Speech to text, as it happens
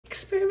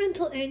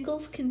experimental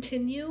angles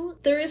continue.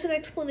 There is an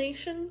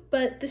explanation,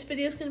 but this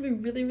video is going to be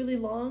really, really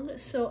long,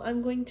 so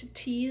I'm going to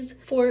tease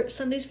for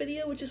Sunday's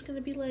video, which is going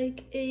to be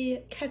like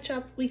a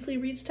catch-up weekly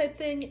reads type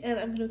thing, and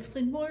I'm going to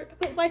explain more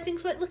about why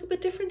things might look a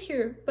bit different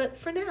here. But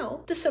for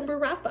now, December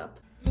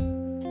wrap-up.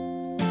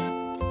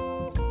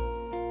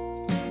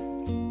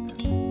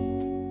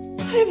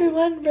 Hi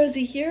everyone,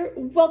 Rosie here.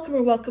 Welcome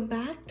or welcome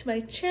back to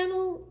my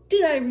channel.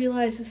 Did I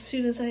realize as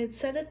soon as I had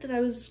said it that I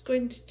was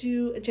going to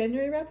do a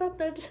January wrap-up,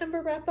 not a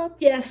December wrap-up?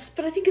 Yes,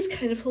 but I think it's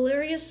kind of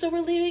hilarious, so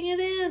we're leaving it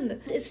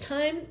in. It's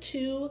time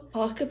to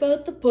talk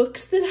about the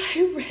books that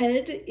I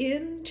read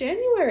in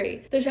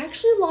January. There's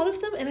actually a lot of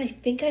them, and I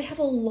think I have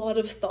a lot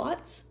of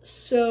thoughts,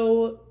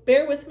 so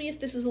bear with me if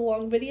this is a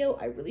long video.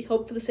 I really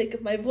hope for the sake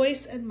of my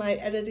voice and my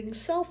editing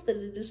self that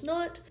it is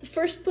not. The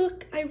first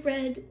book I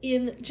read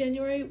in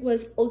January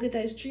was Olga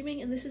Dies Dreaming,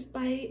 and this is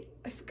by,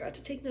 I forgot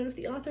to take note of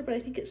the author, but I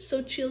think it's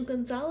Xochitl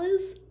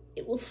Gonzalez.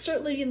 It will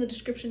certainly be in the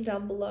description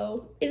down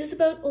below. It is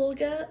about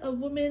Olga, a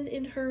woman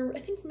in her, I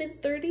think,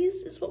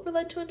 mid-30s is what we're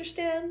led to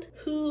understand,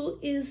 who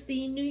is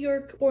the New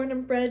York born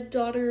and bred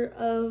daughter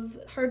of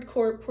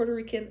hardcore Puerto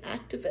Rican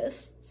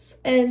activists.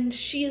 And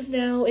she is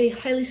now a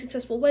highly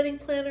successful wedding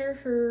planner.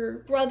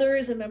 Her brother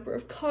is a member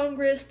of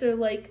Congress. They're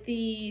like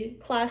the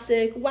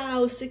classic,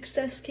 wow,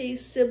 success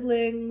case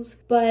siblings,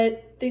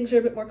 but things are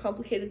a bit more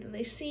complicated than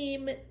they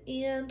seem,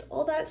 and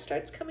all that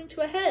starts coming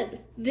to a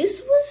head.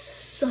 This was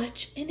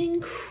such an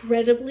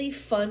incredibly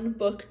fun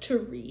book to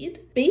read.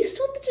 Based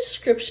on the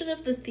description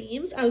of the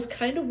themes, I was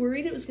kind of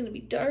worried it was going to be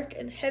dark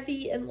and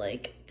heavy and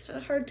like kind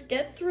of hard to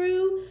get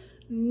through.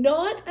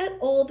 Not at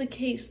all the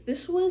case.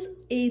 This was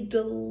a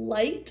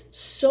delight,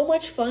 so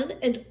much fun,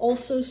 and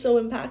also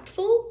so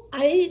impactful.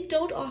 I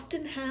don't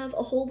often have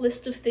a whole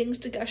list of things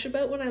to gush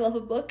about when I love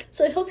a book,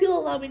 so I hope you'll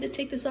allow me to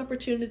take this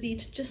opportunity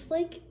to just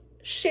like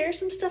share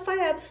some stuff I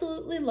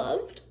absolutely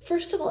loved.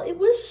 First of all, it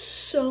was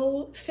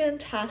so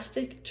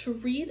fantastic to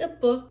read a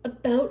book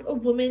about a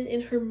woman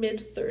in her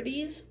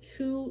mid-30s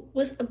who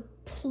was a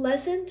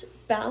pleasant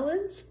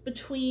balance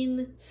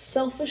between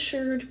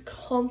self-assured,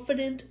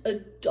 confident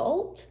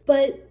adult,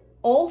 but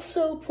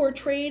also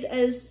portrayed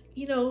as,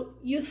 you know,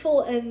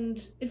 youthful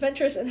and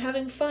adventurous and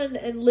having fun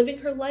and living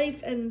her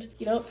life and,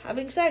 you know,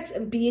 having sex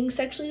and being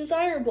sexually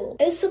desirable.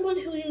 As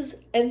someone who is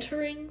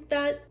entering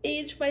that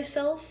age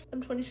myself,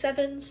 I'm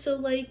 27, so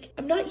like,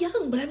 I'm not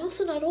young, but I'm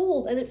also not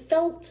old, and it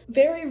felt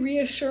very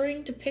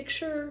reassuring to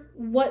picture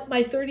what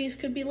my 30s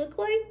could look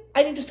like.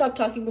 I need to stop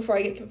talking before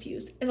I get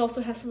confused and also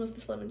have some of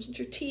this lemon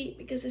ginger tea,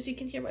 because as you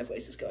can hear, my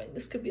voice is going.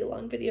 This could be a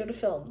long video to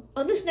film.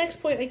 On this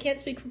next point, I can't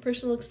speak from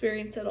personal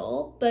experience at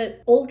all,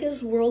 but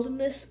Olga's world in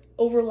this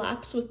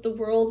overlaps with the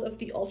world of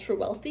the ultra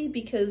wealthy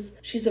because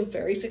she's a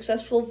very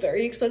successful,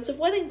 very expensive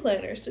wedding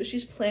planner. So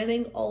she's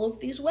planning all of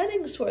these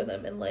weddings for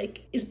them and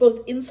like is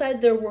both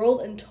inside their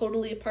world and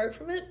totally apart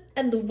from it.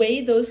 And the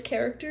way those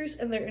characters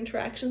and their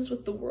interactions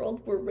with the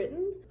world were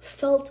written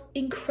felt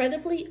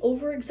incredibly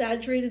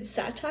over-exaggerated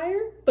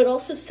satire, but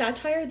also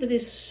satire that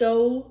is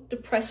so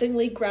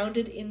depressingly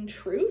grounded in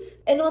truth.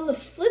 And on the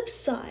flip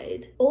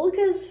side,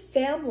 Olga's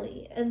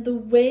family and the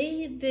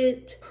way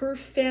that her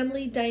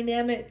family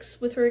dynamics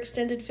with her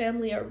extended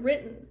family are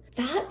written,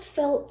 that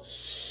felt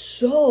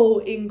so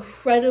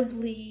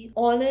incredibly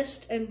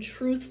honest and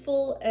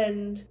truthful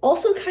and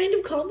also kind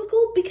of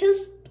comical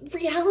because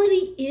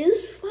reality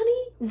is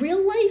funny.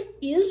 Real life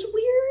is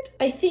weird.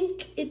 I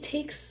think it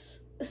takes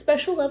a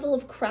special level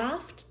of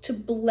craft to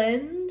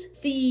blend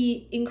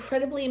the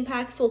incredibly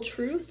impactful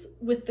truth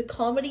with the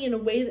comedy in a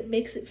way that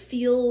makes it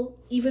feel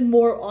even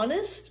more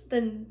honest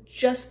than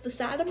just the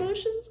sad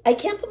emotions. I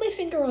can't put my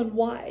finger on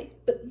why,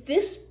 but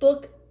this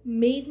book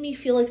made me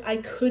feel like I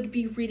could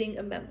be reading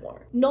a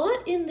memoir.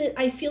 Not in that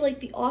I feel like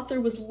the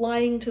author was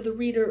lying to the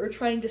reader or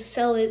trying to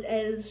sell it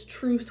as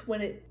truth when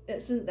it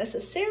isn't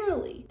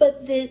necessarily,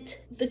 but that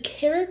the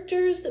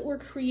characters that were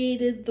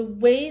created, the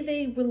way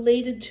they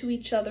related to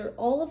each other,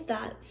 all of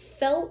that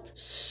felt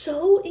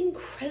so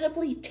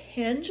incredibly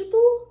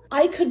tangible.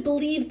 I could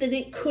believe that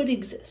it could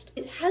exist.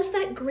 It has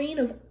that grain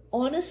of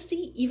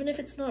honesty, even if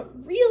it's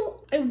not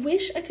real. I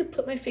wish I could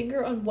put my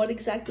finger on what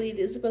exactly it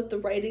is about the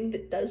writing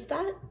that does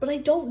that, but I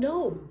don't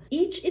know.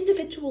 Each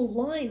individual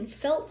line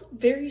felt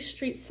very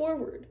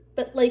straightforward,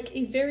 but like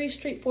a very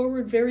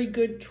straightforward, very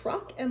good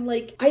truck. And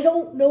like, I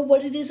don't know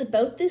what it is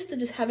about this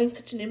that is having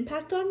such an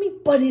impact on me,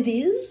 but it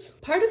is.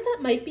 Part of that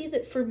might be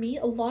that for me,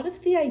 a lot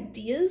of the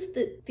ideas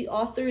that the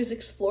author is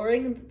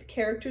exploring and that the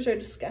characters are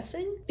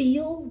discussing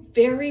feel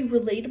very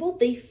relatable.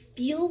 They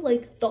feel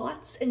like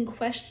thoughts and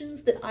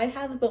questions that I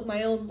have about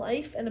my own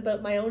life and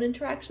about my own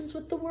interactions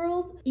with the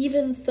world,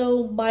 even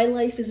though my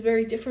life is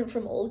very different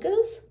from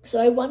Olga's.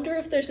 So I wonder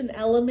if there's an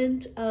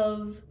element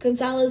of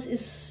Gonzalez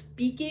is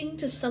speaking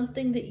to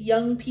something that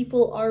young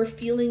people are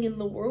feeling in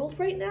the world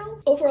right now.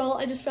 Overall,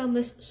 I just found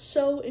this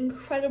so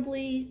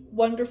incredibly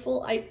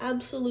wonderful. I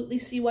absolutely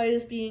see why it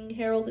is being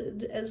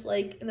heralded as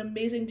like an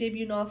amazing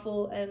debut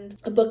novel and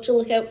a book to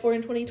look out for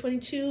in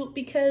 2022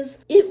 because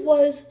it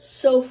was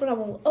so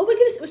phenomenal. Oh my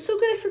goodness, it was was so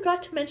good I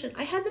forgot to mention,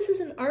 I had this as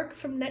an ARC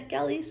from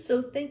NetGalley,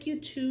 so thank you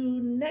to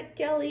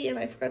NetGalley, and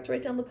I forgot to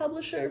write down the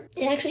publisher.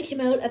 It actually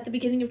came out at the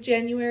beginning of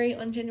January,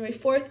 on January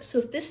 4th, so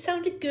if this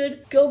sounded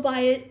good, go buy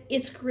it.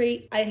 It's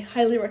great. I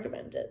highly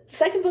recommend it. The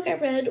second book I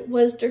read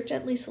was Dirk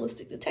Gently's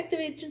Holistic Detective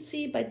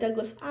Agency by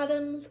Douglas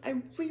Adams. I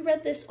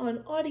reread this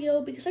on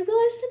audio because I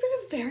realized it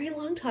had been a very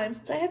long time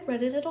since I had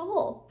read it at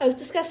all. I was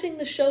discussing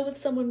the show with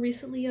someone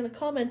recently in a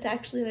comment,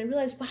 actually, and I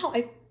realized, wow,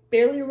 I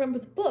barely remember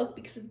the book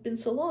because it had been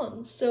so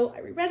long. So I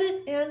reread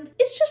it, and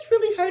it's just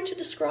really hard to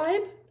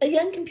describe. A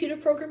young computer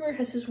programmer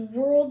has his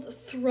world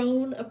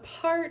thrown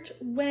apart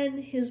when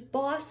his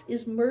boss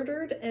is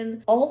murdered,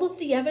 and all of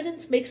the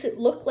evidence makes it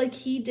look like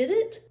he did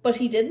it, but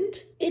he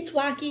didn't. It's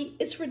wacky,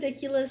 it's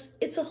ridiculous,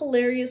 it's a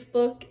hilarious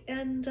book,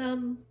 and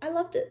I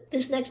loved it.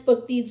 This next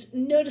book needs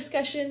no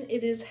discussion.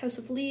 It is House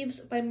of Leaves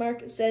by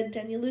Mark Z.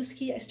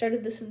 Danielewski. I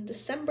started this in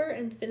December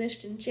and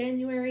finished in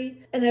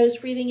January, and I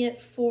was reading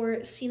it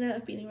for Sina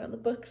of Beating Around the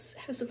Books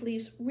House of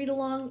Leaves read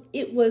along.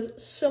 It was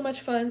so much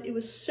fun. It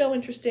was so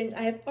interesting.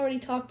 I have already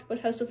talked about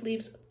House of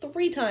Leaves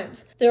 3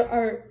 times. There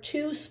are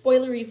 2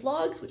 spoilery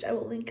vlogs, which I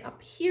will link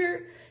up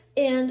here,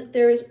 and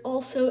there is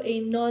also a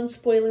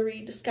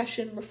non-spoilery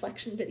discussion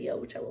reflection video,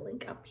 which I will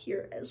link up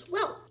here as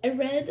well. I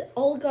read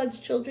All God's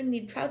Children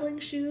Need Traveling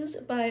Shoes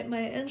by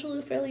Maya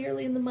Angelou fairly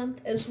early in the month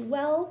as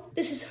well.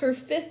 This is her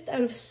 5th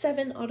out of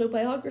 7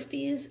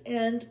 autobiographies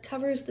and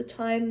covers the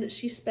time that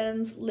she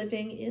spends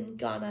living in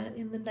Ghana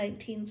in the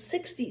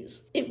 1960s.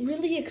 It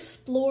really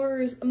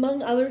explores,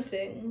 among other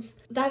things,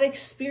 that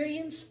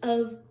experience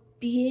of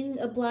being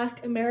a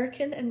Black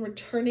American and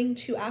returning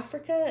to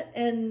Africa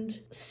and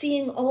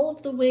seeing all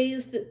of the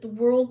ways that the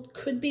world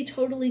could be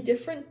totally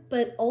different,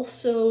 but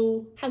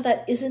also how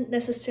that isn't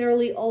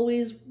necessarily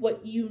always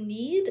what you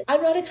need.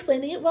 I'm not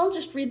explaining it well,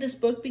 just read this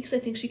book because I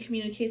think she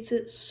communicates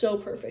it so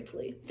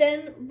perfectly.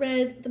 Then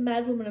read The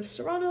Madwoman of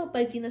Serrano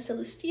by Dina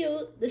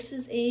Salustio. This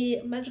is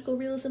a magical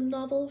realism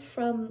novel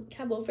from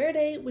Cabo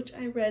Verde, which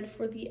I read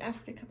for the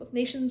Africa Cup of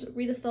Nations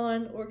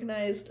readathon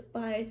organized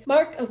by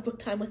Mark of Book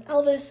Time with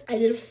Elvis. I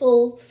did a full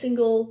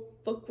single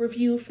book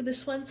review for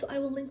this one, so I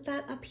will link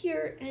that up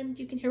here and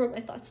you can hear what my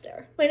thoughts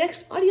there. My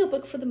next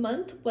audiobook for the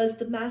month was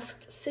The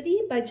Masked City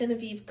by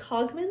Genevive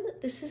Cogman.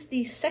 This is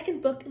the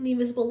 2nd book in the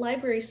Invisible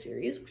Library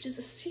series, which is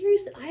a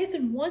series that I have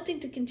been wanting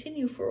to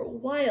continue for a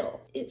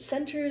while. It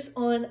centers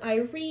on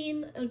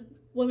Irene, a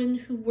woman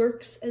who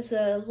works as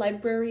a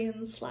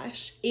librarian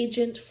 /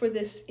 agent for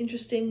this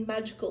interesting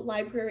magical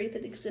library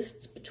that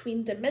exists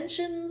between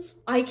dimensions.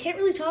 I can't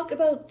really talk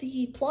about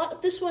the plot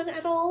of this one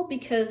at all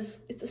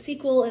because it's a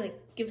sequel and it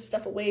gives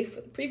stuff away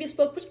for the previous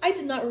book, which I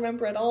did not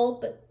remember at all,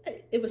 but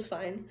it was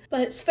fine.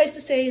 But suffice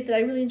to say that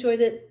I really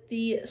enjoyed it.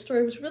 The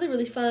story was really,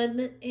 really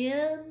fun,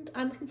 and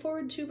I'm looking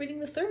forward to reading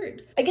the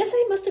 3rd. I guess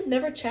I must have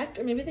never checked,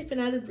 or maybe they've been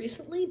added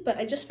recently, but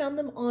I just found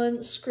them on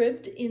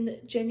Scribd in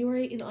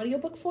January in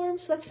audiobook form,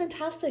 so that's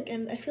fantastic,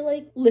 and I feel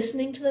like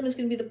listening to them is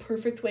going to be the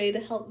perfect way to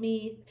help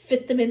me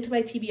fit them into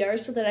my TBR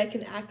so that I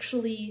can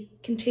actually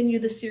continue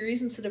the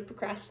series instead of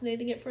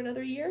procrastinating it for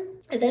another year.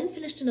 I then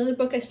finished another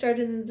book I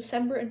started in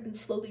December and been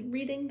slowly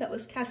reading. That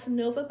was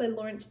Casanova by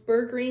Laurence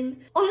Bergreen.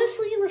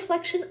 Honestly, in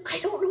reflection, I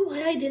don't know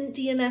why I didn't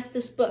DNF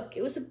this book.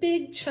 It was a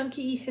big,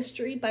 chunky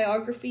history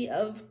biography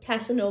of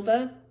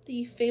Casanova,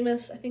 the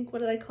famous, I think, what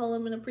did I call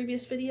him in a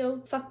previous video?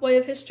 Fuckboy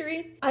of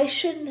history. I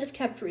shouldn't have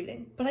kept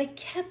reading, but I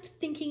kept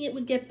thinking it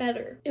would get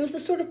better. It was the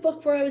sort of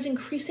book where I was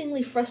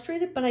increasingly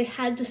frustrated, but I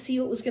had to see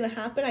what was going to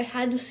happen. I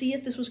had to see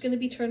if this was going to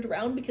be turned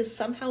around because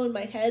somehow in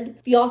my head,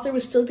 the author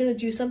was still going to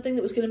do something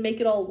that was going to make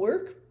it all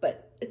work,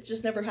 but it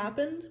just never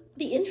happened.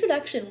 The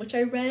introduction, which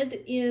I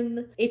read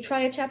in a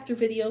Try a Chapter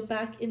video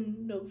back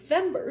in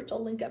November, which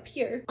I'll link up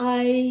here,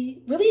 I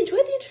really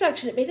enjoyed the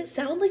introduction. It made it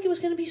sound like it was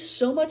going to be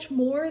so much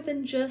more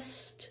than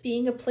just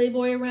being a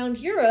playboy around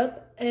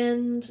Europe,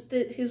 and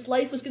that his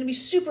life was going to be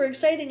super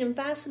exciting and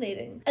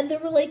fascinating. And there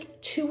were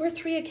like 2 or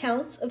 3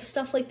 accounts of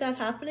stuff like that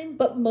happening,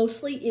 but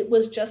mostly it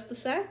was just the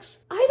sex.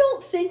 I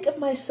don't think of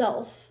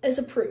myself as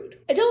a prude.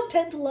 I don't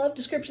tend to love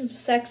descriptions of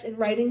sex in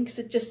writing because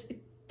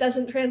it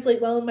doesn't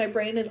translate well in my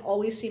brain and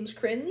always seems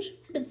cringe.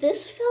 But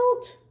this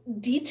felt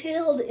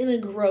detailed in a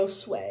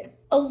gross way.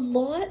 A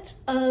lot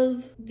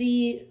of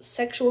the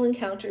sexual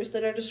encounters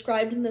that are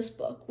described in this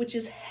book, which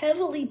is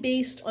heavily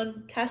based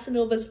on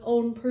Casanova's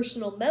own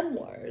personal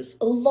memoirs,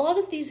 a lot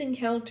of these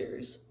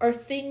encounters are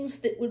things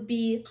that would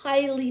be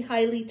highly,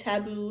 highly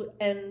taboo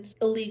and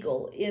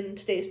illegal in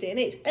today's day and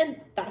age.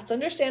 And that's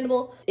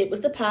understandable. It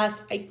was the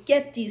past. I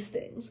get these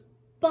things.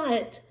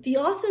 But the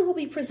author will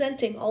be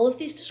presenting all of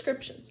these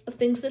descriptions of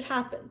things that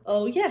happen.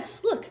 Oh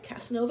yes, look,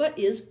 Casanova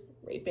is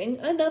raping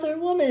another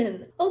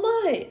woman.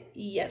 Oh my,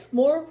 yet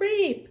more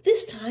rape.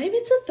 This time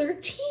it's a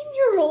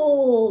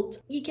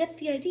 13-year-old. You get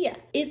the idea.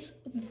 It's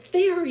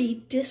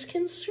very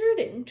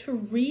disconcerting to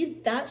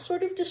read that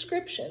sort of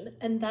description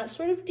and that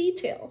sort of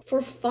detail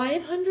for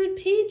 500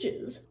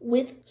 pages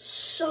with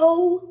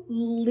so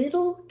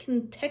little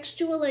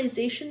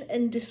contextualization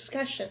and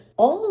discussion.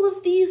 All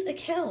of these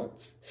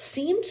accounts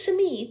seemed to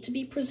me to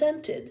be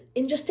presented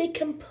in just a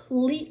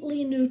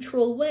completely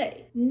neutral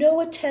way.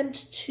 No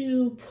attempt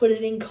to put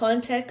it in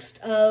context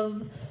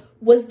of,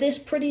 was this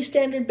pretty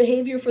standard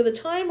behavior for the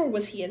time or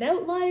was he an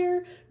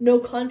outlier? No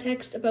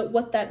context about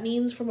what that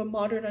means from a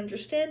modern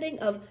understanding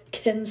of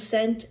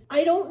consent.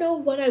 I don't know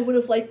what I would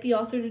have liked the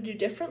author to do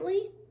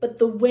differently, but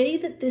the way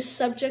that this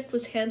subject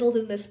was handled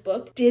in this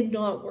book did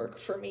not work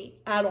for me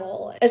at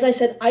all. As I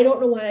said, I don't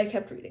know why I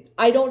kept reading.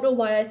 I don't know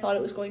why I thought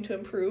it was going to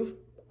improve.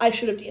 I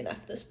should have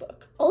DNF'd this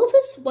book. All of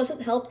this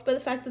wasn't helped by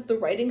the fact that the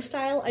writing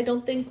style I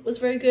don't think was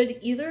very good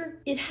either.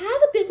 It had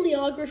a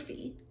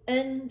bibliography,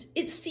 and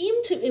it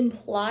seemed to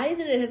imply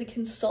that it had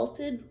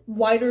consulted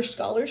wider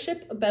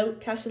scholarship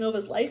about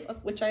Casanova's life,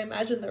 of which I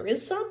imagine there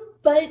is some,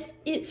 but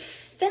it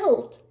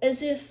felt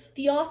as if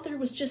the author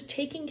was just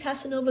taking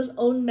Casanova's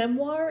own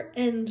memoir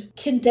and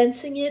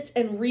condensing it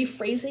and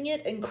rephrasing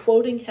it and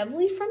quoting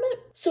heavily from it.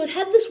 So it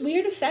had this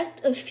weird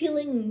effect of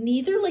feeling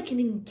neither like an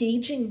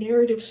engaging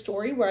narrative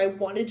story where I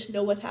wanted to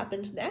know what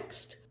happened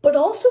next, but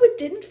also it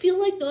didn't feel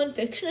like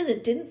nonfiction and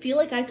it didn't feel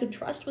like I could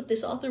trust what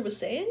this author was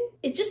saying.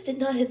 It just did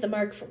not hit the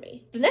mark for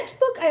me. The next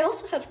book, I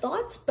also have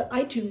thoughts, but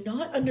I do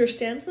not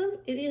understand them.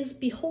 It is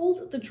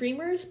Behold the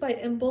Dreamers by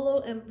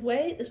Imbolo and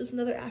Mbue. This is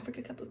another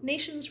Africa Cup of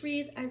Nations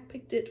read. I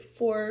picked it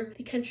for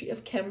the country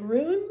of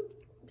Cameroon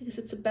because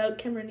it's about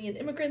Cameroonian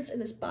immigrants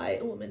and is by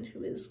a woman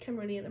who is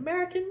Cameroonian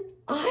American.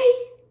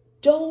 I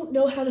don't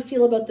know how to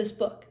feel about this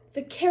book.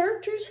 The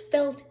characters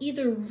felt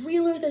either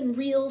realer than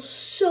real,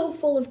 so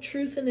full of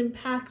truth and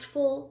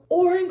impactful,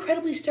 or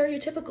incredibly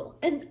stereotypical,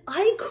 and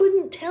I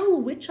couldn't tell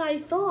which I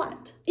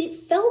thought.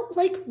 It felt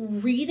like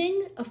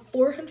reading a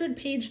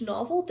 400-page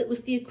novel that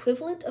was the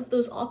equivalent of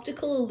those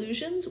optical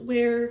illusions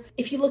where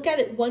if you look at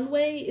it one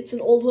way, it's an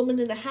old woman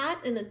in a hat,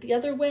 and at the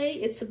other way,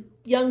 it's a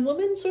young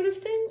woman sort of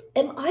thing.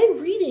 Am I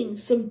reading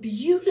some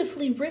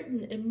beautifully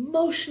written,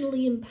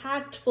 emotionally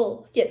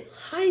impactful, yet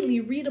highly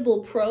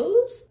readable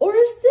prose? Or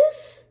is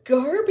this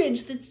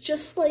garbage that's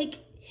just like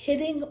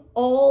hitting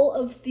all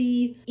of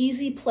the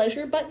easy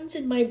pleasure buttons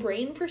in my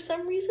brain for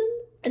some reason?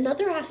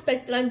 Another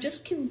aspect that I'm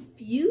just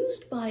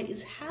confused by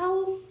is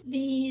how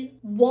the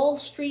Wall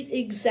Street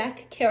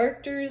exec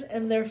characters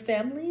and their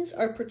families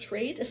are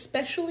portrayed,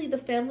 especially the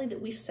family that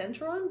we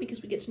center on,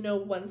 because we get to know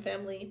one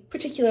family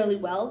particularly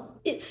well.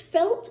 It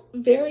felt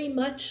very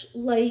much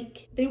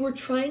like they were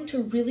trying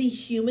to really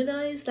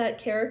humanize that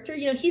character.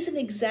 You know, he's an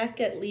exec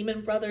at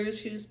Lehman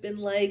Brothers who's been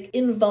like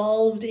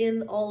involved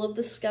in all of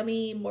the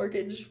scummy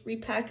mortgage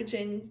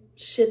repackaging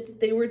shit that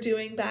they were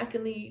doing back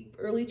in the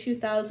early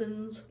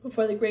 2000s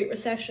before the Great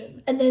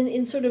Recession. And then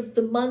in sort of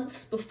the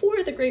months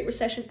before the Great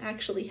Recession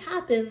actually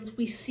happens,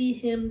 we see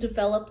him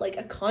develop like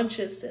a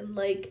conscience and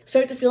like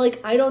start to feel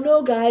like, I don't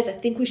know guys, I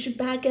think we should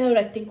back out.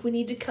 I think we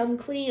need to come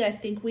clean. I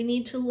think we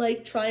need to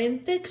like try and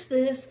fix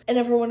this. And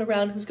everyone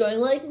around him's going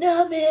like,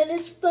 no man,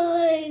 it's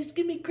fine. It's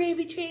gonna be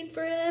gravy train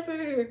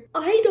forever.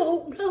 I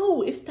don't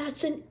know if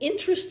that's an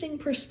interesting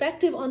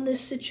perspective on this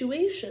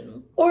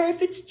situation or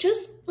if it's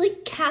just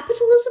like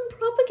capitalism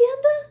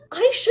propaganda.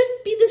 I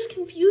shouldn't be this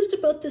confused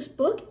about this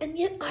book, and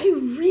yet I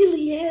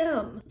really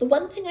am. The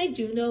one thing I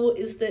do know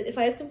is that if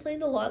I have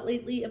complained a lot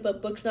lately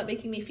about books not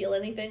making me feel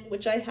anything,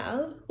 which I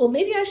have, well,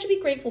 maybe I should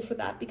be grateful for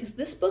that, because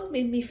this book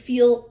made me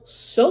feel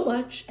so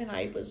much, and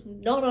I was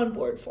not on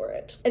board for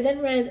it. I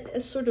then read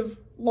a sort of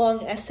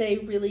long essay,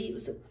 really. It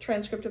was a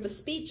transcript of a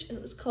speech, and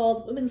it was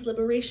called Women's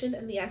Liberation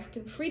and the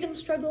African Freedom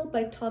Struggle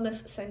by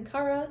Thomas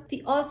Sankara.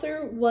 The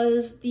author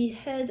was the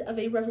head of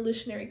a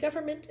revolutionary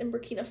government in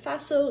Burkina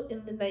Faso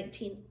in the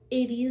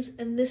 1980s,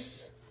 and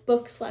this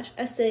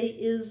book/essay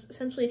is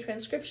essentially a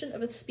transcription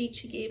of a speech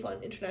he gave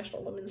on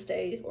International Women's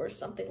Day or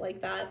something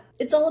like that.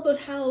 It's all about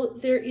how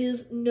there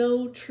is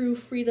no true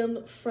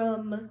freedom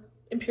from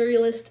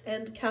imperialist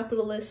and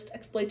capitalist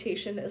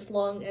exploitation as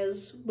long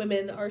as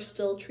women are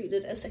still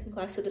treated as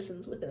second-class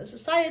citizens within a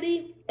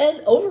society.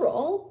 And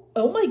overall,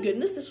 oh my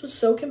goodness, this was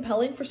so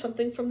compelling for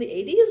something from the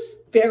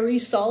 80s. Very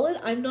solid.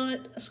 I'm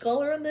not a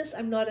scholar on this.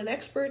 I'm not an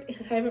expert, and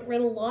I haven't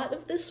read a lot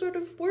of this sort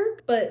of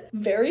work, but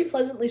very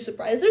pleasantly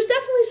surprised. There's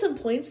definitely some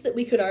points that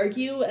we could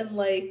argue and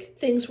like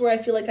things where I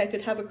feel like I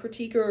could have a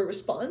critique or a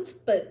response,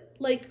 but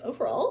like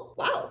overall,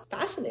 wow,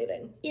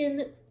 fascinating.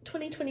 In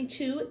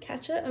 2022,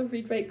 Katja of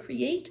Read, Write,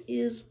 Create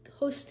is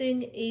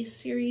hosting a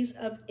series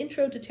of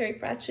Intro to Terry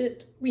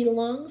Pratchett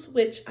read-alongs,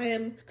 which I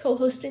am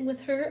co-hosting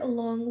with her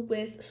along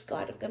with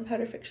Scott of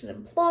Gunpowder Fiction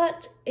and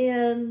Plot.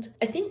 and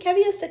I think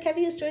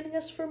Kevi is joining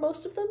us for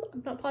most of them.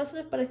 I'm not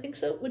positive, but I think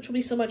so, which will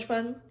be so much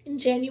fun. In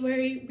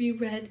January, we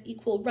read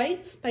Equal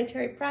Rites by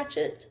Terry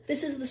Pratchett.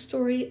 This is the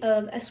story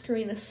of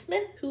Escarina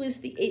Smith, who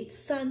is the 8th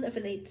son of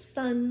an 8th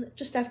son.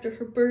 Just after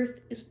her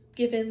birth, is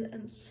given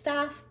a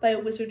staff by a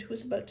wizard who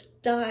was about to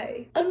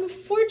die.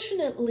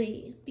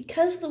 Unfortunately,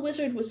 because the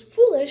wizard was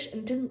foolish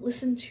and didn't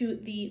listen to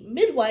the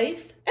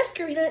midwife,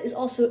 Escarina is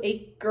also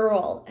a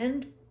girl,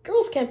 and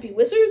girls can't be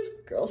wizards,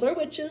 girls are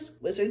witches,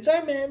 wizards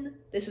are men.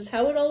 This is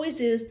how it always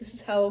is. This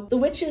is how the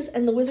witches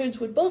and the wizards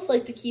would both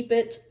like to keep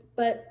it,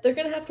 but they're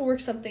gonna have to work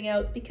something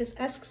out because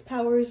Esk's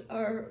powers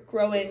are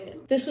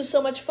growing. This was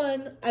so much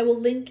fun. I will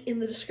link in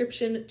the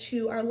description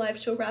to our live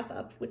show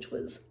wrap-up, which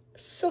was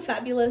so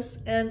fabulous,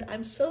 and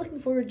I'm so looking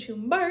forward to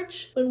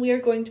March when we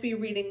are going to be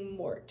reading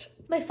Mort.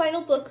 My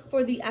final book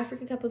for the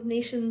African Cup of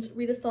Nations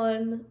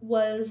readathon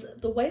was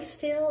The Wife's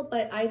Tale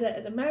by Aida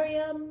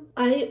Edemariam.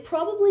 I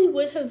probably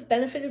would have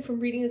benefited from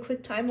reading a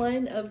quick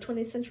timeline of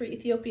 20th century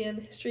Ethiopian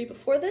history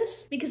before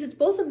this, because it's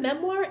both a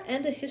memoir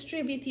and a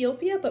history of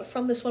Ethiopia, but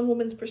from this one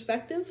woman's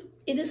perspective.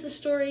 It is the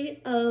story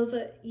of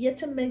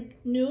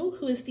Yetemegnu,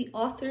 who is the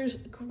author's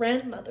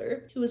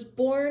grandmother, who was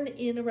born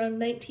in around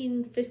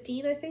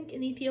 1915, I think,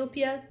 in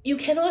Ethiopia. You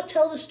cannot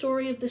tell the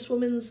story of this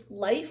woman's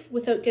life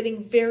without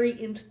getting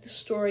very into the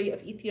story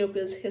of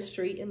Ethiopia's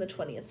history in the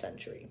 20th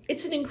century.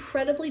 It's an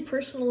incredibly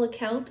personal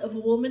account of a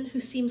woman who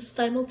seems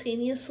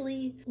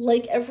simultaneously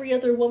like every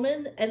other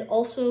woman and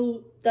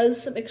also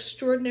does some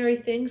extraordinary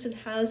things and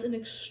has an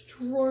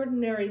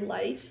extraordinary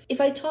life.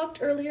 If I talked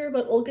earlier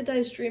about Olga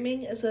Dies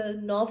Dreaming as a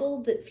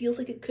novel that feels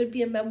like it could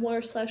be a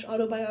memoir slash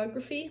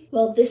autobiography,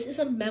 well, this is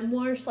a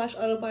memoir slash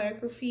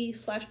autobiography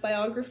slash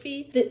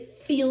biography that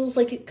feels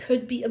like it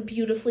could be a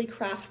beautifully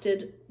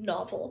crafted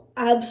novel.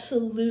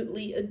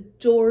 Absolutely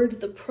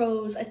adored the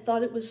prose. I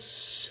thought it was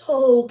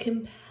so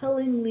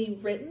compellingly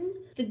written.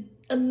 The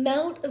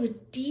amount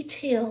of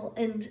detail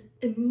and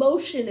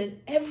emotion and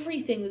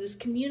everything that is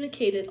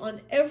communicated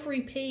on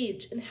every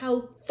page, and how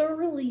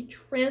thoroughly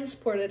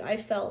transported I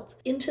felt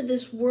into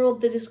this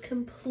world that is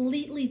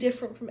completely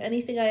different from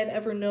anything I have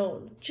ever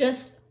known.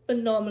 Just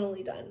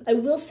phenomenally done. I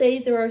will say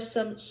there are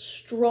some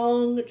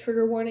strong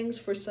trigger warnings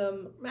for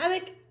some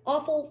dramatic,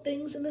 awful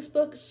things in this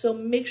book, so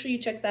make sure you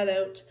check that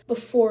out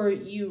before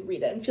you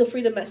read it, and feel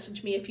free to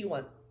message me if you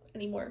want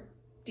any more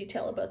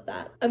detail about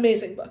that.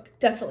 Amazing book.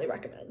 Definitely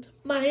recommend.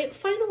 My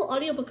final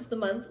audiobook of the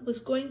month was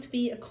going to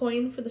be A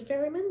Coin for the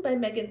Ferryman by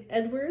Megan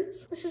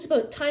Edwards. This is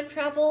about time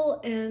travel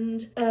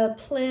and a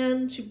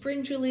plan to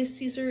bring Julius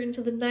Caesar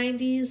into the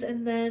 90s,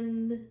 and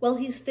then while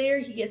he's there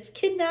he gets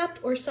kidnapped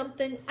or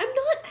something. I'm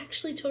not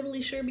actually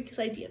totally sure because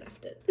I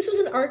DNF'd it. This was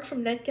an arc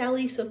from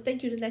NetGalley, so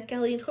thank you to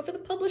NetGalley and whoever the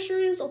publisher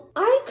is.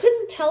 I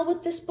couldn't tell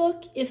with this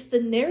book if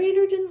the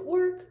narrator didn't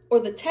work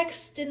or the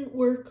text didn't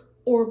work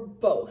or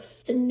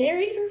both. The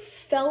narrator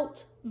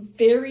felt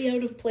very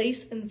out of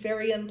place and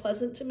very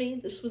unpleasant to me.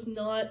 This was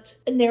not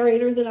a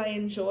narrator that I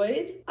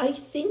enjoyed. I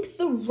think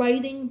the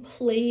writing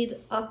played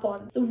up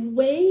on the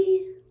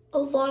way a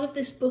lot of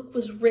this book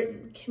was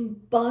written,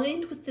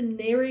 combined with the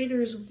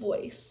narrator's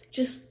voice,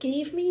 just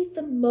gave me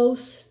the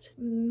most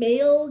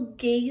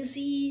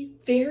male-gazy,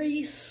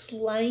 very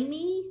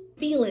slimy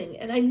feeling.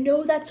 And I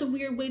know that's a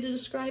weird way to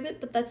describe it,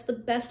 but that's the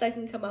best I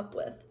can come up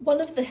with. One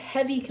of the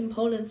heavy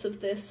components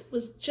of this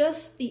was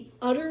just the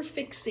utter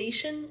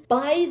fixation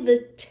by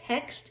the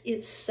text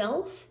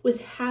itself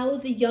with how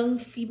the young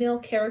female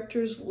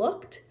characters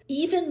looked.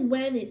 Even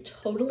when it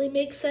totally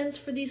makes sense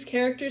for these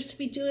characters to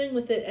be doing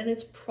with it, and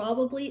it's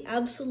probably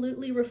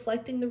absolutely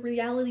reflecting the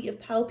reality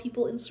of how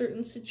people in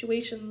certain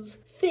situations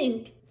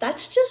think,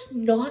 that's just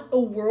not a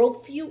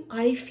worldview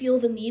I feel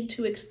the need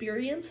to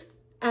experience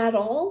at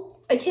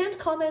all. I can't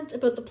comment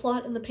about the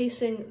plot and the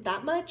pacing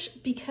that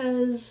much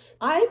because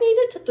I made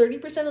it to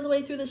 30% of the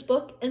way through this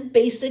book and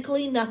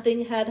basically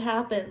nothing had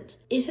happened.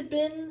 It had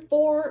been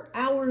 4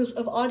 hours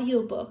of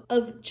audiobook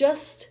of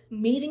just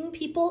meeting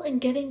people and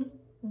getting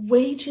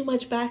way too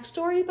much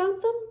backstory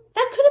about them.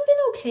 That could have been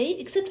okay,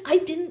 except I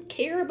didn't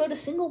care about a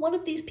single one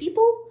of these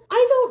people.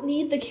 I don't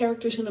need the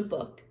characters in a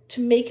book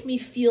to make me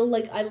feel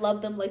like I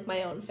love them like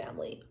my own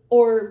family,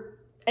 or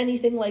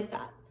anything like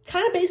that.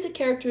 Kind of basic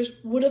characters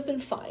would have been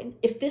fine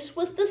if this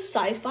was the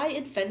sci-fi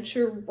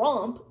adventure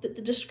romp that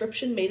the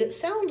description made it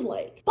sound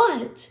like.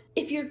 But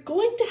if you're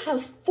going to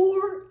have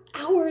 4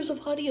 hours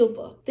of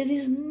audiobook that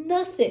is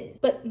nothing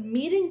but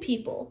meeting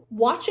people,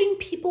 watching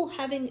people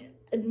having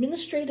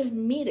administrative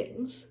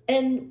meetings,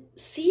 and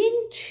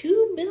seeing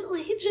 2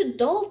 middle-aged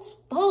adults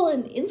fall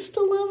in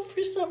insta-love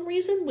for some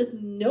reason with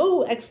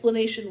no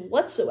explanation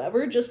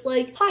whatsoever, just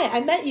like, hi, I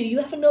met you, you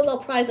have a Nobel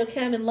Prize,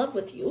 okay, I'm in love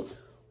with you.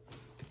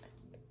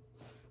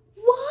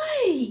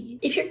 Why?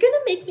 If you're gonna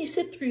make me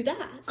sit through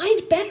that,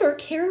 I'd better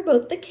care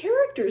about the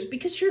characters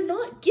because you're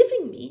not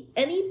giving me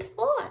any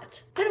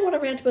plot. I don't want to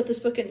rant about this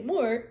book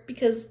anymore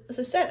because, as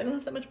I said, I don't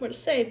have that much more to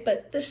say,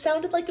 but this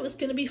sounded like it was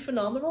gonna be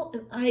phenomenal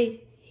and I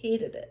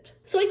hated it.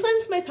 So I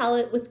cleansed my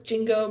palate with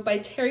Jingo by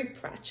Terry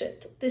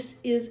Pratchett. This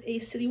is a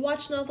City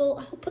Watch novel.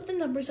 I'll put the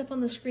numbers up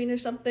on the screen or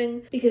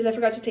something because I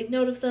forgot to take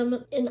note of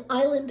them. An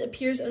island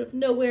appears out of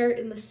nowhere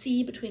in the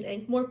sea between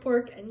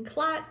Ankh-Morpork and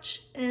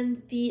Clatch,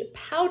 and the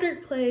powder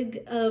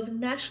keg of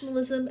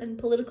nationalism and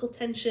political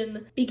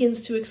tension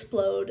begins to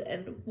explode,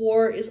 and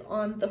war is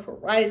on the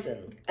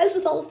horizon. As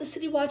with all of the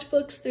City Watch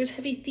books, there's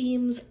heavy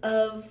themes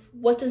of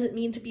what does it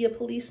mean to be a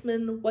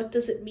policeman, what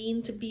does it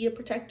mean to be a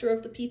protector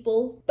of the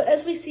people. But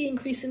as we see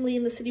increasingly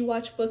in the City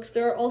Watch books,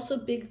 there are also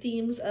big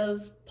themes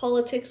of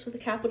politics with a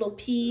capital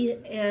P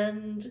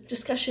and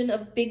discussion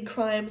of big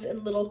crimes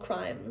and little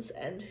crimes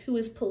and who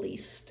is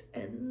policed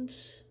and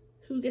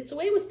who gets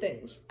away with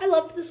things. I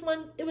loved this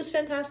one. It was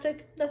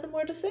fantastic. Nothing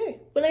more to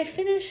say. When I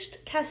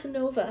finished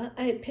Casanova,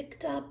 I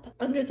picked up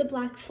Under the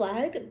Black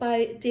Flag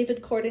by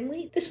David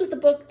Cordingly. This was the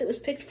book that was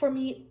picked for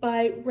me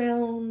by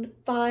round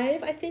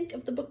 5, I think,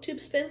 of the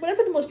BookTube spin,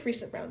 whatever the most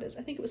recent round is.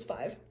 I think it was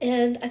 5.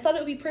 And I thought it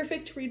would be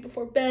perfect to read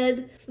before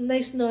bed. Some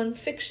nice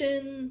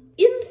nonfiction.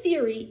 In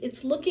theory,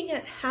 it's looking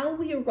at how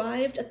we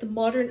arrived at the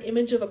modern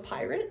image of a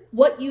pirate.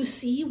 What you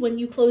see when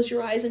you close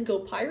your eyes and go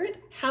pirate.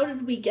 How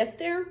did we get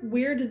there?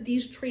 Where did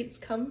these traits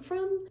come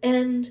from?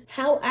 And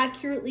how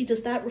accurately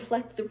does that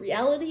reflect the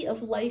reality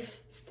of life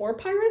for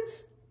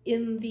pirates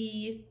in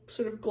the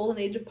sort of golden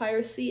age of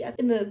piracy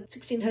in the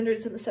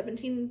 1600s and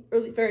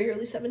the very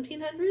early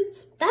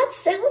 1700s? That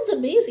sounds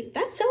amazing.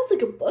 That sounds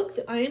like a book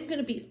that I am going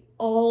to be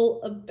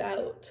all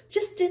about.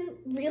 Just didn't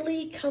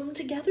really come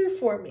together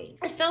for me.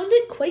 I found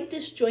it quite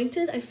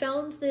disjointed. I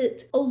found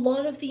that a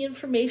lot of the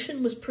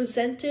information was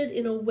presented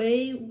in a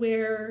way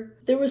where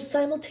there was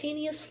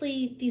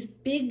simultaneously these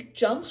big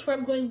jumps where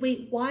I'm going,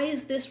 wait, why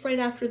is this right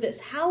after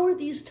this? How are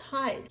these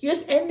tied? You're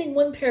just ending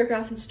one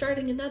paragraph and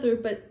starting another,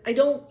 but I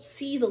don't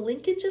see the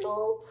linkage at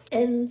all.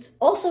 And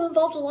also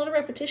involved a lot of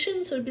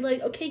repetition, so it'd be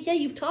like, okay, yeah,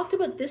 you've talked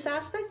about this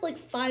aspect like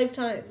 5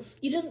 times.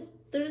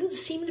 There didn't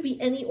seem to be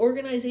any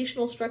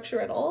organizational structure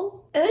at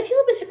all. And I feel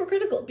a bit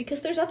hypocritical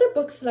because there's other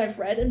books that I've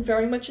read and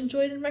very much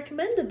enjoyed and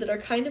recommended that are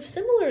kind of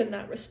similar in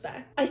that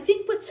respect. I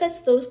think what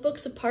sets those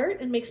books apart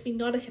and makes me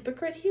not a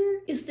hypocrite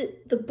here is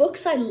that the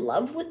books I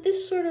love with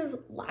this sort of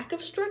lack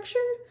of structure,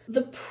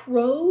 the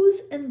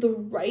prose and the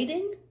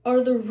writing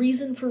are the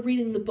reason for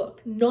reading the book,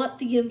 not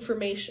the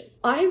information.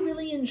 I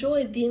really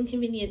enjoyed The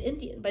Inconvenient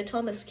Indian by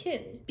Thomas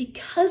King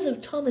because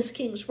of Thomas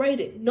King's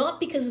writing,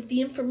 not because of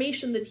the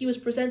information that he was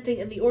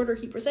presenting and the order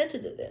he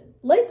presented it in.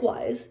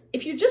 Likewise,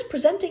 if you're just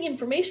presenting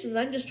information and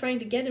I'm just trying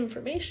to get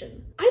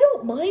information, I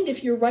don't mind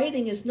if your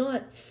writing is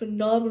not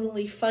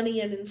phenomenally funny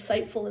and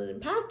insightful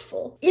and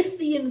impactful if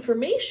the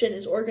information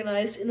is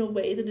organized in a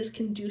way that is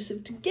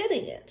conducive to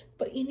getting it.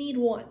 But you need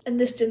one, and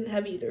this didn't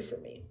have either for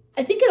me.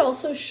 I think it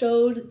also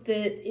showed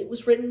that it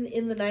was written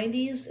in the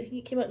 90s. I think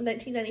it came out in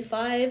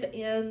 1995,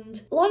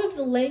 and a lot of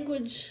the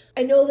language,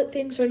 I know that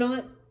things are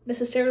not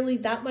necessarily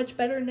that much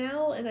better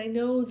now, and I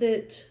know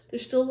that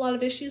there's still a lot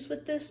of issues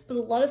with this, but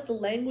a lot of the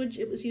language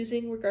it was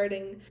using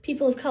regarding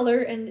people of color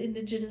and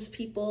indigenous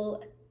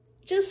people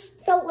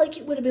just felt like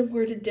it would have been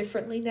worded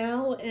differently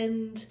now,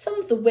 and some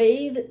of the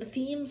way that the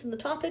themes and the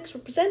topics were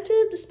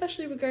presented,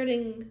 especially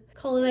regarding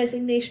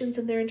colonizing nations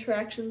and their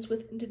interactions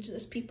with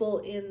indigenous people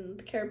in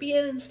the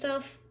Caribbean and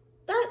stuff,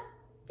 that,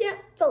 yeah,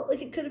 felt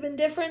like it could have been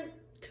different,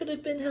 could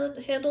have been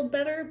handled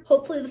better.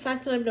 Hopefully the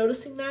fact that I'm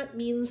noticing that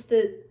means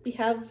that we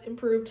have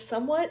improved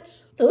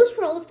somewhat. Those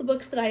were all of the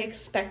books that I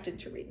expected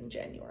to read in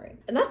January,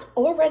 and that's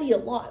already a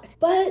lot.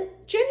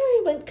 But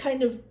January went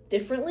kind of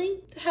differently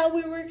to how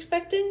we were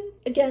expecting.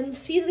 Again,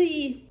 see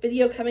the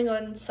video coming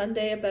on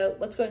Sunday about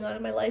what's going on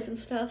in my life and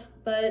stuff,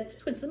 but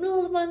towards the middle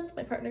of the month,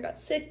 my partner got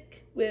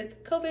sick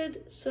with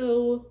COVID,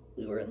 so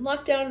we were in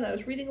lockdown and I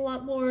was reading a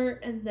lot more,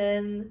 and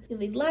then in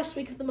the last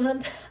week of the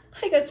month,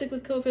 I got sick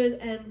with COVID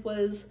and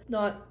was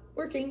not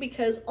working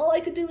because all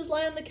I could do was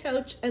lie on the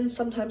couch and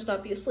sometimes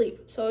not be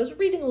asleep. So I was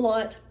reading a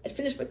lot. I'd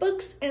finished my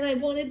books and I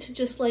wanted to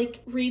just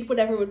read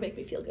whatever would make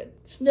me feel good.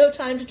 It's no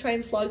time to try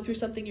and slog through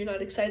something you're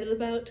not excited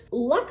about.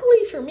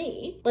 Luckily for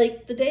me,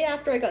 the day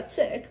after I got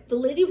sick, The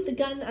Lady with the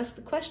Gun Asked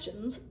the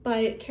Questions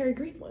by Kerry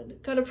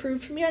Greenwood got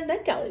approved for me on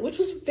NetGalley, which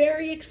was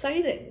very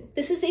exciting.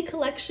 This is a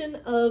collection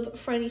of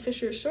Franny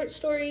Fisher's short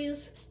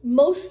stories,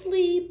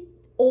 mostly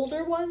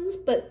older ones,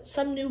 but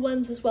some new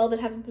ones as well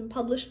that haven't been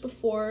published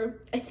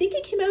before. I think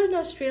it came out in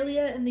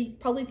Australia and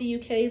probably the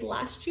UK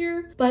last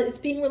year, but it's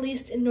being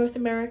released in North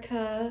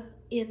America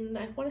in,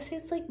 I want to say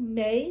it's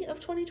May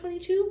of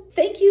 2022.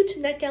 Thank you to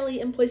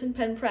NetGalley and Poison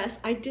Pen Press.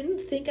 I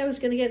didn't think I was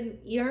going to get an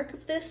e-arc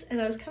of this, and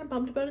I was kind of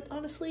bummed about it,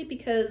 honestly,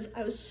 because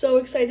I was so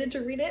excited to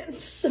read it, and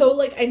so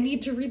I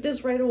need to read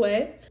this right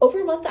away.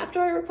 Over a month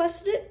after I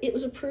requested it, it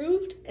was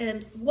approved,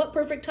 and what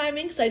perfect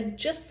timing, because I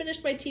just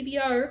finished my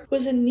TBR,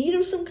 was in need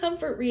of some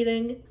comfort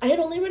reading. I had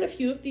only read a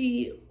few of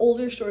the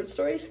older short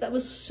stories, so that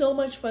was so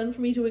much fun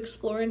for me to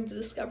explore and to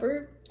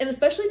discover. And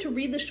especially to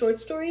read the short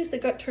stories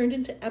that got turned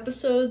into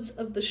episodes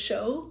of the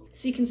show,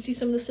 so you can see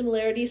some of the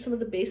similarities, some of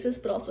the basis,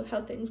 but also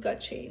how things got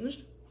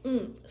changed.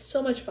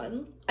 So much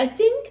fun. I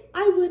think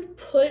I would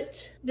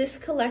put this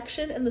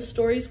collection and the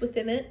stories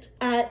within it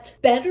at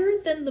better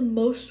than the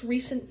most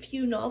recent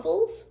few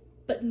novels,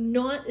 but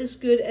not as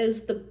good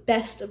as the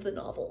best of the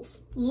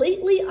novels.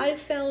 Lately, I've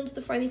found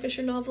the Franny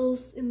Fisher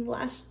novels in the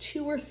last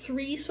 2 or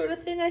 3 sort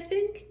of thing, I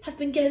think, have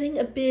been getting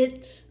a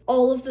bit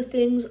all of the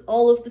things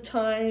all of the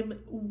time.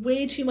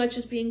 Way too much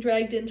is being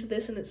dragged into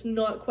this and it's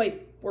not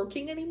quite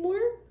working anymore.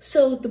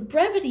 So the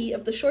brevity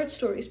of the short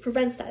stories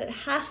prevents that. It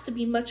has to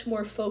be much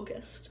more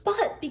focused.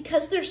 But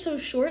because they're so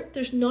short,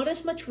 there's not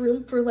as much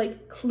room for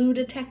like clue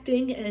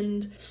detecting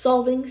and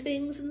solving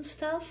things and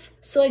stuff.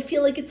 So I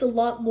feel like it's a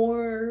lot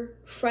more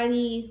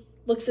Franny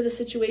looks at a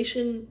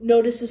situation,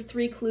 notices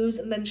 3 clues,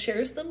 and then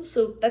shares them,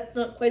 so that's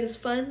not quite as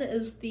fun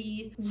as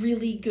the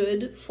really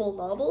good full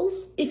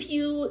novels. If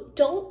you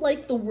don't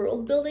like the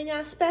world building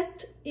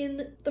aspect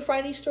in the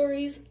Franny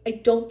stories, I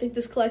don't think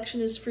this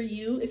collection is for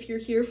you. If you're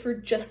here for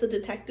just the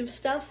detective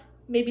stuff,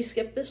 maybe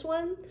skip this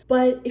one.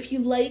 But if you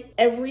like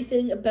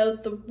everything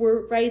about the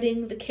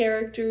writing, the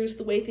characters,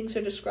 the way things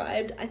are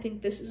described, I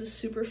think this is a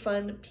super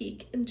fun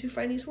peek into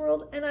Franny's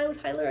world, and I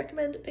would highly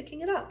recommend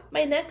picking it up.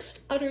 My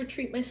next utter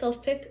treat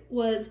myself pick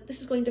was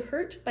This Is Going to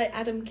Hurt by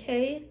Adam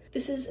Kay.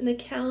 This is an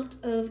account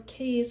of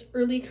Kay's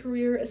early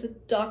career as a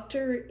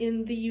doctor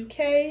in the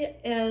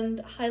UK and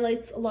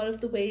highlights a lot of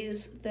the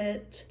ways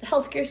that the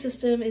healthcare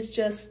system is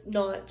just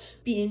not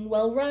being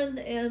well run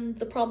and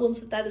the problems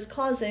that that is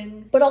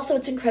causing. But also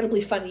it's incredibly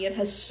funny. It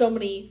has so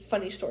many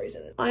funny stories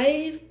in it.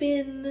 I've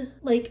been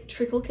like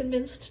trickle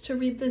convinced to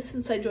read this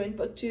since I joined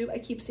BookTube. I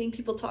keep seeing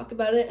people talk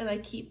about it and I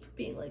keep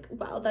being like,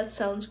 wow, that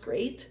sounds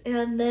great.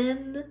 And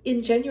then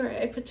in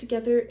January, I put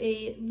together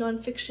a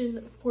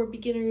nonfiction for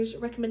beginners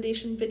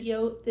recommendation video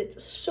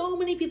that so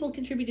many people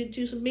contributed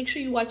to, so make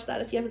sure you watch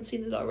that if you haven't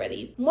seen it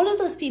already. One of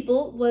those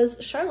people was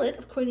Charlotte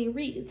of Courtney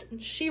Reads,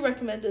 and she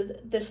recommended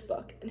this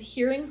book. And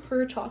hearing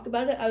her talk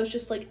about it, I was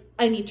just like,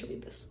 I need to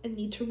read this. I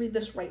need to read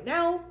this right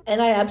now. And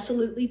I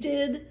absolutely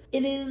did.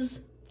 It is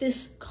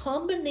this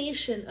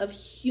combination of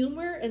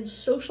humor and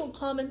social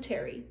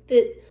commentary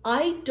that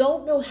I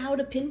don't know how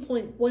to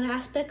pinpoint what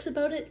aspects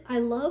about it I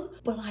love,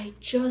 but I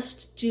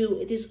just do.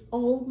 It is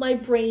all my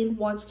brain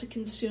wants to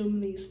consume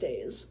these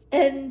days.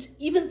 And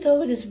even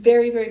though it is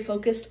very, very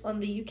focused on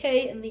the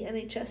UK and the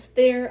NHS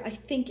there, I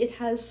think it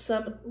has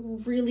some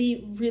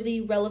really,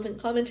 really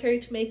relevant commentary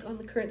to make on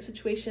the current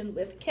situation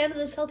with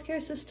Canada's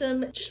healthcare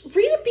system. Just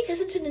read it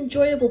because it's an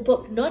enjoyable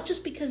book, not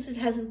just because it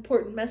has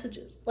important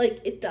messages.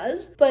 Like, it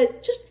does,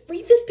 but just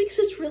read this because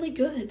it's really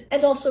good.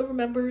 And also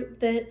remember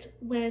that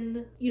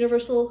when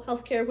universal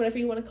healthcare, whatever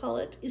you want to call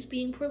it, is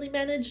being poorly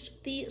managed,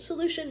 the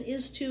solution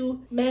is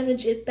to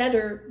manage it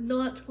better,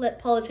 not let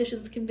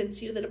politicians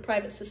convince you that a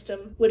private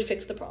system would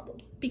fix the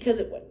problems, because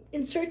it wouldn't.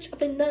 In search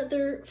of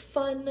another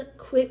fun,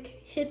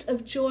 quick hit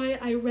of joy,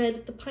 I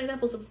read The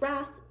Pineapples of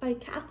Wrath by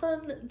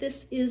Cathan.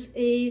 This is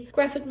a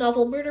graphic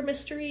novel murder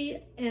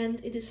mystery,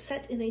 and it is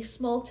set in a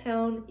small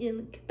town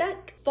in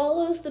Quebec.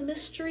 Follows the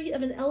mystery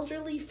of an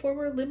elderly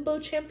former limbo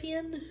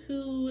champion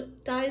who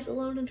dies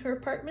alone in her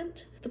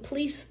apartment. The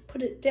police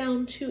put it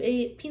down to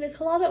a pina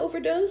colada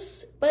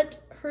overdose,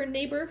 but her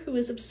neighbor, who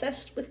is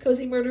obsessed with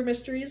cozy murder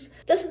mysteries,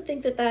 doesn't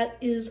think that that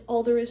is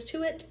all there is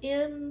to it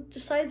and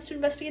decides to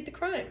investigate the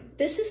crime.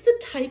 This is the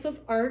type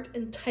of art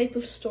and type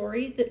of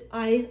story that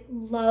I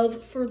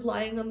love for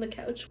lying on the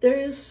couch. There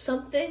is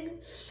something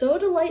so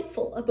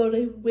delightful about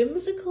a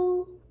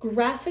whimsical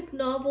graphic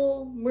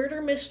novel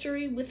murder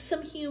mystery with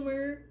some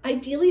humor,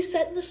 ideally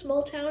set in a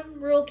small town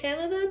in rural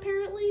Canada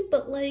apparently,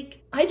 but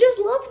like, I just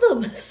love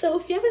them. So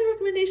if you have any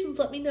recommendations,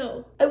 let me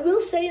know. I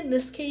will say in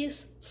this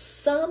case,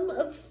 some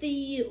of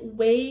the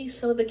way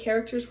some of the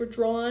characters were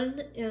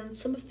drawn and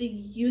some of the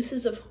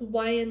uses of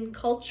Hawaiian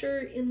culture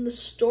in the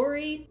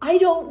story, I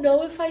don't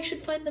know if I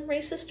should find them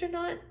racist or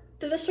not.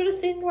 They're the sort of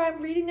thing where I'm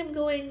reading them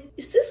going,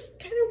 is this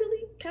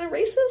really kind of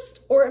racist?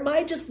 Or am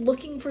I just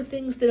looking for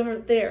things that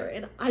aren't there?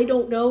 And I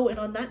don't know, and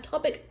on that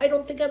topic, I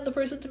don't think I'm the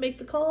person to make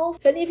the calls.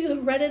 If any of you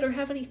have read it or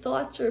have any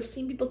thoughts or have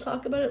seen people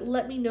talk about it,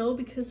 let me know,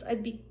 because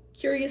I'd be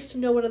curious to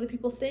know what other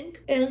people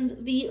think. And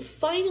the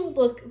final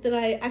book that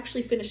I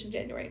actually finished in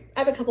January, I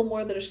have a couple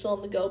more that are still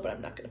on the go, but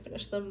I'm not going to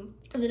finish them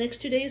in the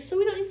next 2 days, so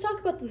we don't need to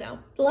talk about them now.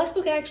 The last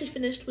book I actually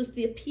finished was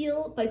The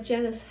Appeal by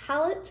Janice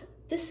Hallett.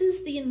 This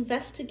is the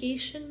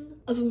investigation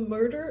of a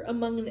murder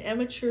among an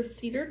amateur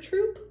theater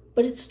troupe,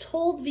 but it's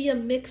told via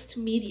mixed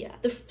media.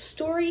 The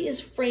story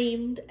is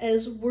framed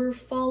as we're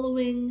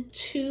following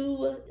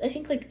 2, I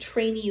think like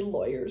trainee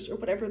lawyers or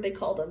whatever they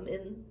call them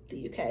in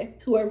the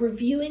UK, who are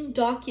reviewing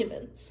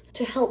documents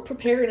to help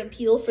prepare an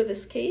appeal for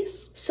this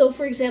case. So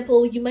for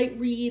example, you might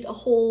read a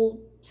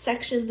whole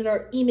section that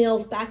are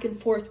emails back and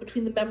forth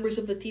between the members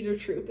of the theater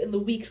troupe in the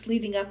weeks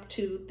leading up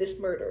to this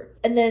murder.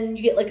 And then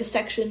you get like a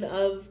section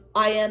of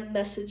IM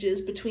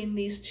messages between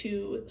these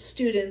 2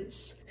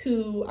 students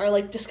who are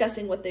like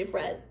discussing what they've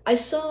read. I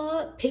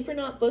saw Paper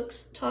Knot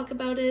Books talk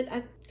about it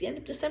at the end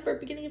of December,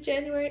 beginning of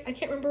January. I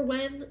can't remember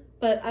when,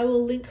 but I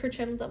will link her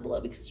channel down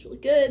below because it's really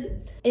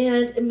good.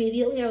 And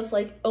immediately I was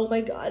like, oh my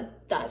god,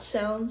 that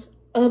sounds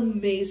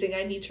amazing.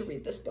 I need to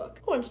read this book.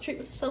 I wanted to treat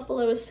myself while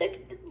I was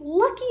sick, and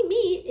lucky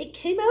me, it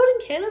came out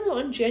in Canada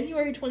on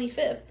January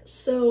 25th.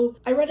 So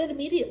I read it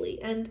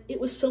immediately, and it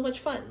was so much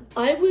fun.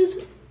 I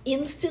was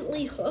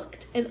instantly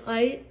hooked, and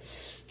I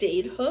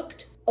stayed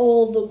hooked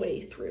all the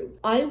way through.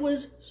 I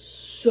was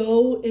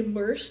so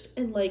immersed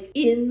and like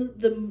in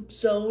the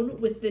zone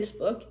with this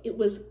book. It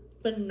was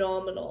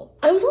phenomenal.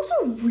 I was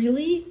also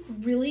really,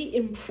 really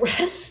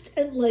impressed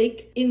and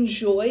like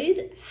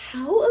enjoyed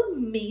how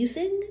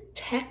amazing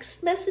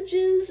text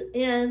messages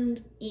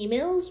and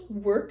emails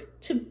work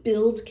to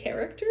build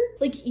character.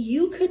 Like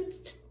you could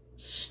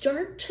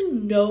start to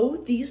know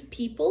these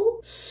people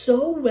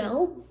so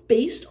well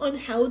based on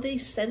how they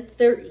sent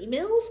their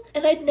emails.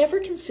 And I'd never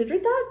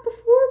considered that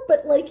before,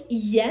 but like,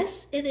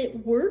 yes, and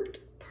it worked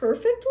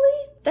perfectly.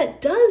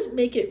 That does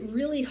make it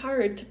really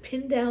hard to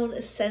pin down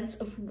a sense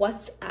of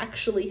what's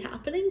actually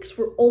happening, because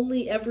we're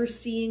only ever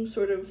seeing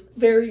sort of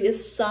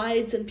various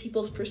sides and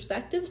people's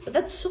perspectives, but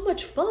that's so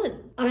much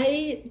fun.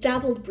 I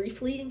dabbled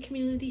briefly in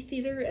community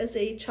theater as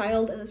a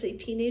child and as a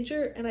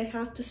teenager, and I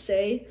have to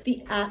say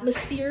the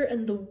atmosphere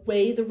and the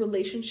way the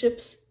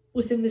relationships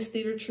within this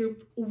theater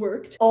troupe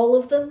worked, all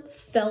of them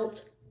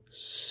felt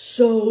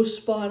so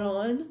spot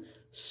on,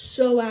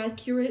 so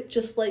accurate,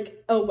 just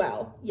like, oh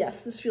wow,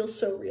 yes, this feels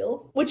so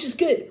real. Which is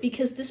good,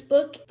 because this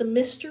book, the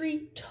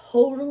mystery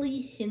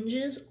totally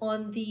hinges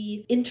on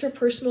the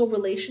interpersonal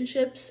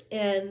relationships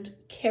and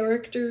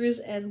characters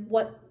and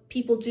what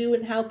people do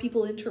and how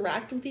people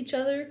interact with each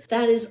other.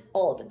 That is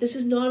all of it. This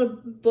is not a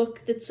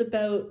book that's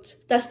about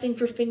dusting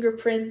for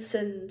fingerprints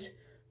and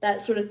that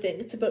sort of thing.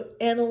 It's about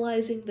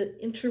analyzing the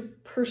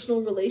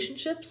interpersonal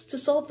relationships to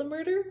solve the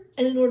murder.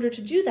 And in order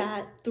to do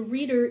that, the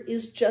reader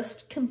is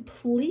just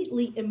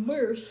completely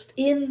immersed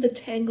in the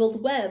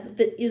tangled web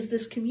that is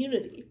this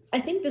community.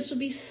 I think this would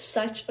be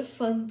such a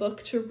fun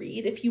book to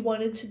read if you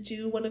wanted to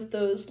do one of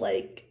those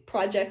like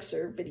projects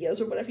or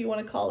videos or whatever you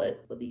want to call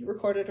it, whether you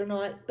record it or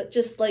not, but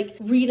just like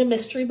read a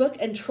mystery book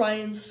and try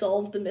and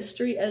solve the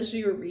mystery as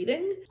you're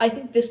reading. I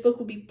think this book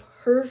would be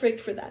perfect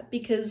for that,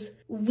 because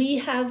we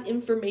have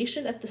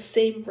information at the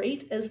same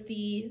rate as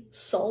the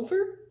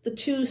solver, the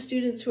two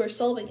students who are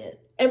solving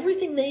it.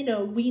 Everything they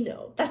know, we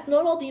know. That's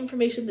not all the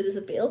information that is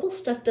available.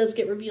 Stuff does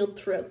get revealed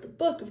throughout the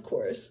book, of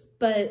course,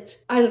 but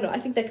I don't know. I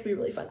think that could be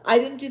really fun. I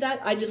didn't do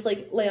that. I just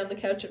like lay on the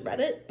couch and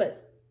read it,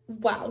 but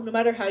wow, no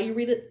matter how you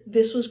read it,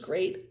 this was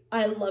great.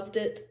 I loved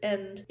it.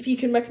 And if you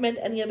can recommend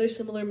any other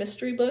similar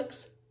mystery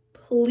books,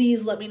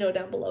 please let me know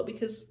down below,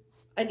 because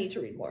I need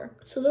to read more.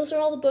 So those are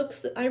all the books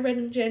that I read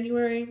in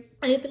January.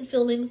 I have been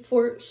filming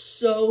for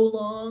so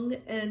long,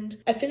 and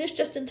I finished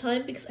just in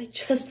time because I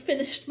just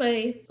finished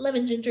my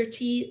lemon ginger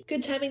tea.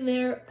 Good timing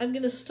there. I'm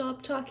gonna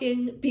stop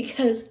talking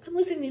because I'm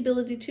losing the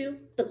ability to.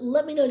 But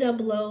let me know down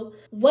below,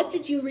 what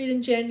did you read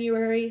in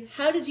January?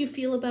 How did you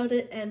feel about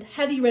it? And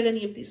have you read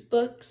any of these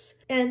books?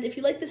 And if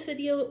you like this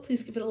video,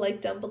 please give it a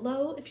like down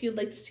below. If you'd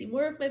like to see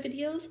more of my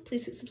videos,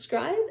 please hit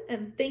subscribe,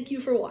 and thank you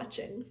for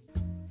watching.